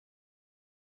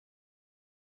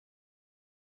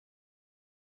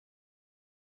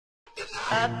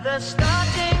At the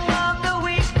starting of the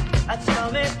week, at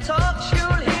Summit Talks,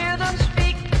 you'll hear them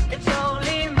speak. It's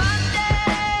only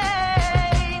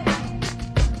Monday.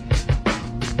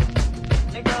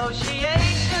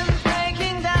 Negotiations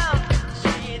breaking down.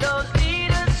 See those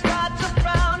leaders start to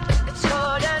frown. It's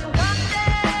more than one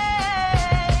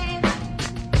day.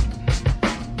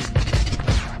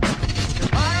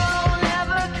 Tomorrow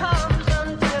never comes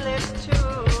until it's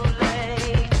too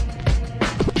late.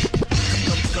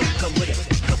 Come with it.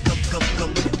 Come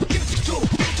with it.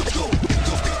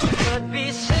 Could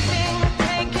be sitting,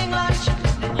 taking lunch,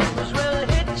 the news will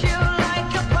hit you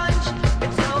like a punch.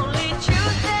 It's only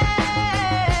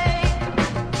Tuesday.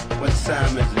 What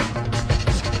time is it?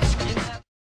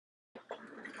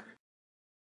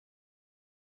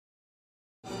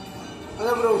 Ano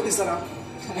bro, sarap?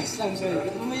 Ayos lang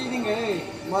sir. Bumili din kayo eh.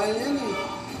 Mahal yan eh.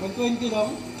 120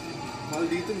 lang.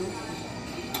 Mahal dito, no?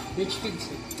 Rich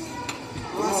kids eh.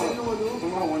 Hassle nung ano?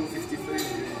 Ito mga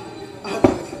 155.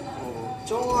 Oo.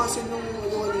 Tsaka ang hassle nung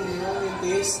ano kanina, yung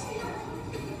taste.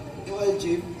 Yung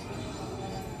algae.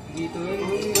 Dito eh.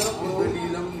 Ang hirap bro. Dali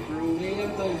lang, bro. Ngayon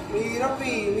lang tol. Mahirap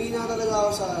eh. May na talaga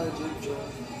ako sa algae.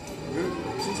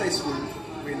 Since high school,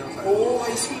 may nang sa Oo,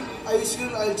 high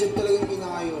school algae talaga yung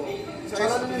pinakayo.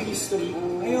 Tsaka ano yung history.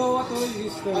 Ayoko tol,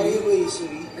 history. Ayaw ba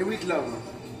history? Ay, wait lang.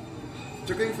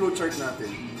 Tsaka yung flowchart natin.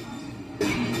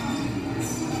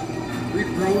 Wait,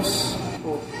 bros.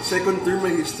 Oh, second term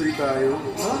may history tayo.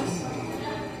 Ha?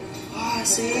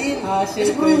 Hassle. Hassle.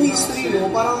 Kasi bro yung history mo,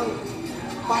 parang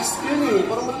past yun eh.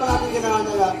 Parang ba't pa natin kailangan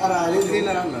aralin?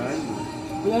 Kailangan.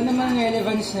 Wala naman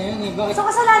relevance na yun eh. Bakit? So,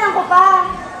 kasalanan ko pa.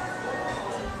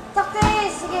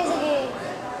 Taktis, sige.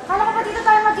 Kala ko pa dito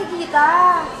tayo magkikita.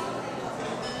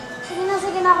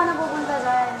 Sige na ako napupunta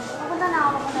dyan. Pupunta na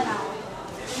ako.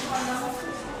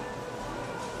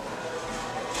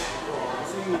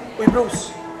 Uy, bros.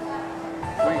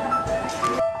 Wait.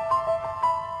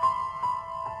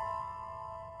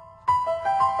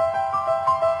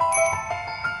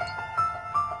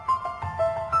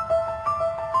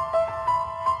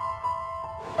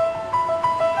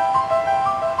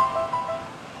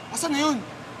 Asan na yun?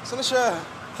 Saan na siya?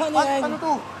 Paano yan? Ano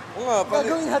to? Oo nga,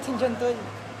 Gagawin natin dyan tol.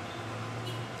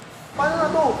 Paano na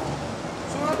to?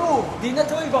 Saan na to? Di na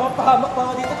tol, baka pahamak pa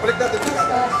ako dito. Balik natin.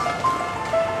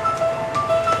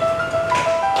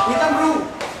 Wait lang bro!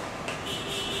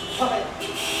 Bakit?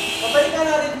 Pabalikan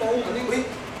natin tol. Wait!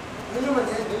 Ano naman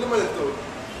yan? Ano naman ito?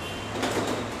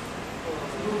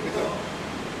 Ito.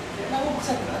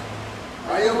 Nakubuksan ba?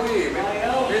 Ayaw eh.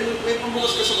 Ayaw. May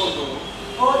pumukas ka sa kondo mo.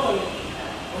 Oo tol.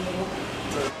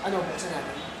 Ano? Buksan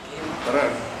natin. Tara.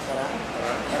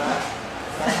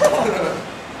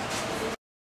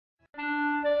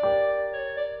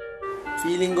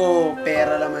 Feeling ko,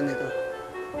 pera laman ito.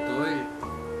 Tol,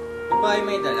 di ba ay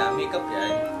may dala? Makeup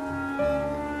yan.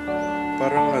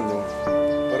 Parang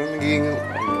nagiging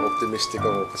optimistic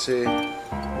ako kasi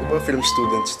di ba film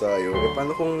students tayo, eh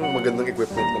paano kung magandang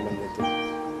equipment naman ito?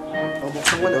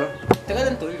 Buksan ko na. Teka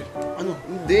lang, Tol. Ano?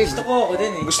 Hindi. Gusto ko ako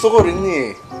din eh. Gusto ko rin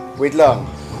eh. Wait lang.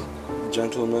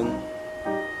 Gentlemen,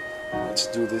 let's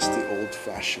do this the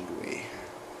old-fashioned way.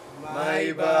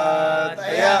 May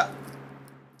bataya!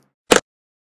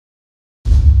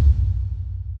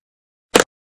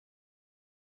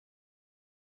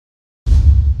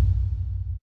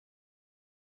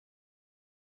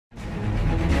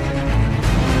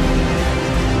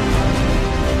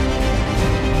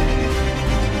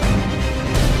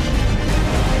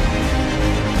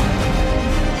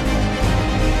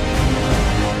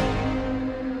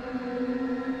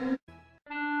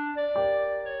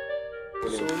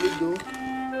 Solid oh.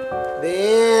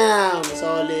 Damn!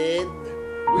 Solid.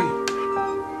 Uy!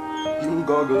 Yung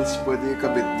goggles pwede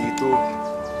ikabit dito.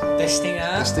 Testing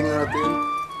ah. Testing natin.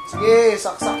 Sige,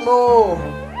 saksak mo!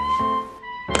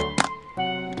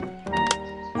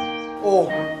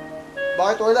 Oh,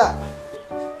 bakit wala?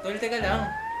 Tol, teka lang.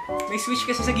 May switch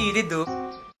kasi sa gilid oh.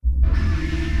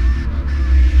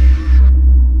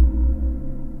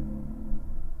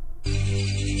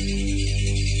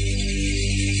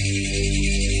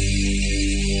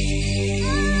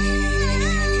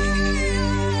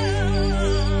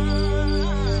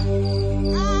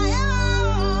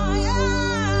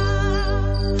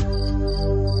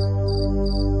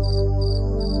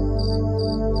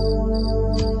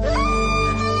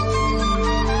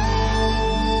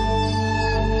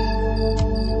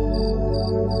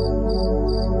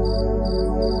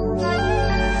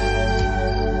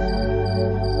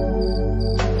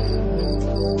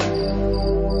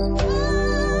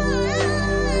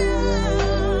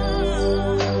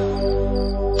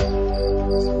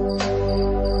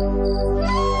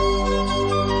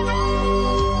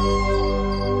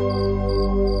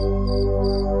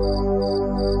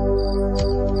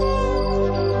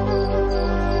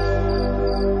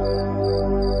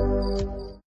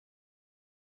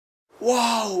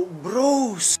 Wow,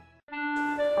 bros!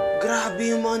 Grabe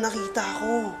yung mga nakita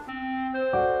ko.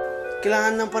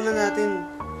 Kailangan lang pala natin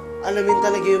alamin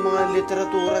talaga yung mga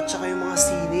literatura at saka yung mga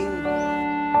sining.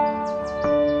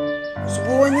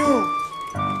 Subukan nyo.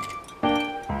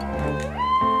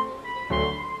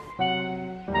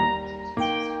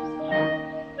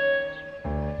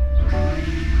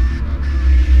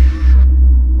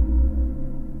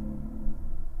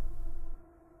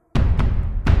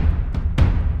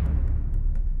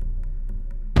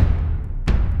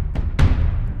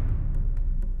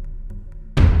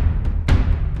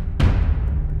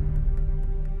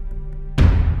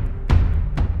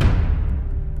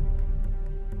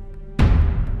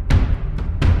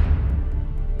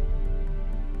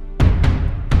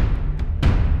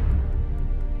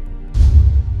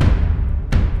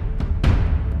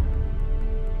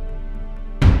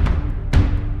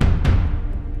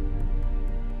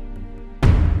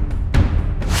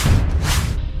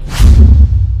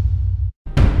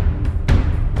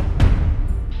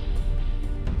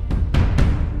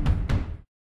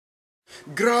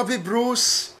 Grabe,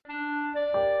 bros!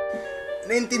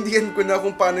 Naintindihan ko na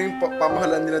kung paano yung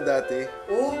pamahalan nila dati.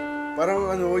 Oh,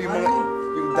 Parang ano, yung mga,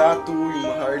 yung Datu, yung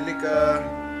Maharlika,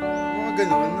 mga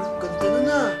ganun. ganda na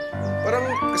na. Parang,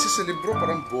 kasi sa libro,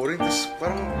 parang boring, tapos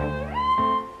parang...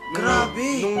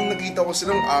 Grabe! Nung nakita ko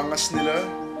silang angas nila,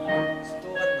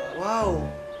 Stukat ba? Wow!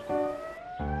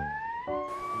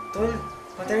 Tol,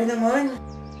 patay naman.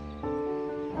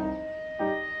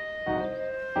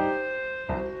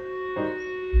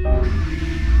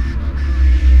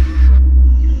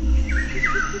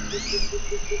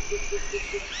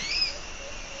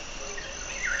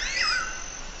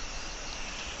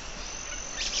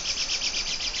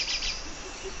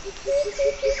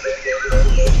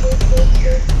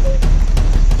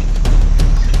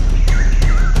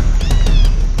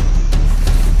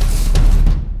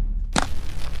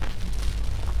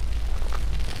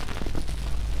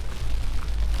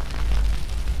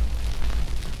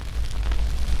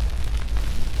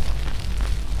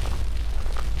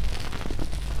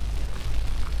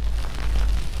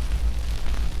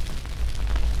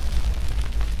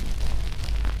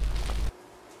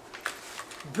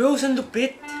 Bro, saan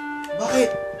lupit? Bakit?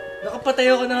 Nakapatay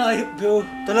ako ng hayop, bro.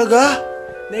 Talaga?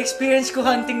 Na-experience ko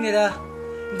hunting nila.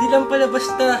 Hindi lang pala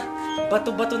basta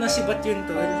bato-bato na sibat yun,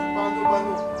 tol.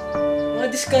 Paano? Mga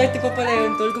diskarte pa pala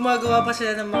yun, tol. Gumagawa pa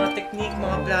sila ng mga technique,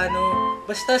 mga plano.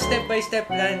 Basta step by step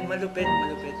plan. Malupit,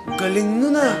 malupit. Galing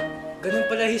nun ah. Ganun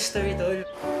pala history, tol.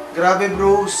 Grabe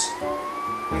bros.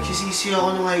 Nagsisisi ako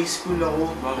nung high school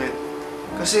ako. bakit?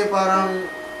 Kasi parang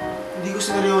hindi ko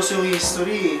sineryoso yung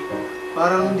history eh.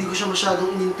 Parang hindi ko siya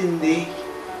masyadong inintindi.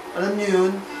 Alam niyo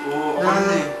yun? Oo, Na ako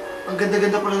rin eh. ang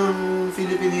ganda-ganda pala ng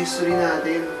Philippine history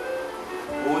natin.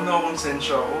 Oo na akong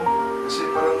sensya ako. Kasi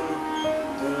parang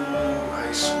nung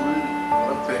high school,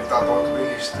 parang pinagtatawa ko ba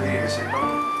yung history kasi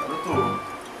parang ano to,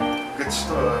 gets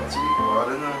to ah. Sige,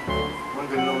 para na. Parang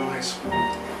ganun ng high school.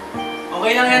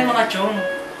 Okay lang yan, mga chong.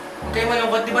 Huwag kayo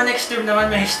malungkot. Di ba next term naman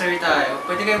may history tayo?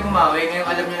 Pwede kayo bumawi. Ngayon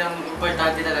alam niyo lang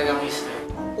importante talaga ang history.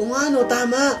 O nga no,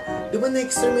 tama. Di ba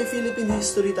next time may Philippine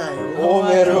history tayo? Oo,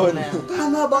 meron.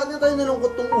 Tama, bakit na tayo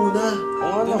nalungkot tong una?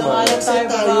 Oo Doon naman. na nga lang tayo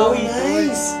babawi, tol.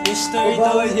 Nice. History, tol.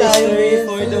 Babawi tayo, History man.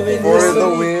 for the win. For the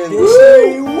History. win.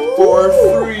 History, woo! For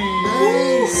free.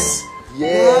 Nice.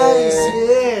 Yeah. Nice,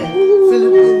 yeah.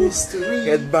 Philippine history.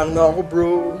 Headbang na ako,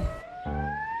 bro.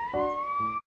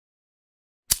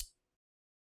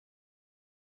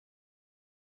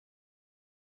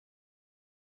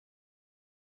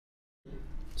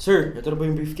 Sir, ito na ba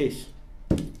yung briefcase?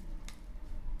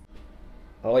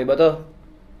 Okay ba to?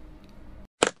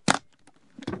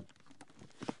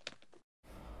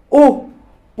 Oh,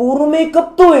 puro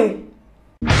makeup to eh.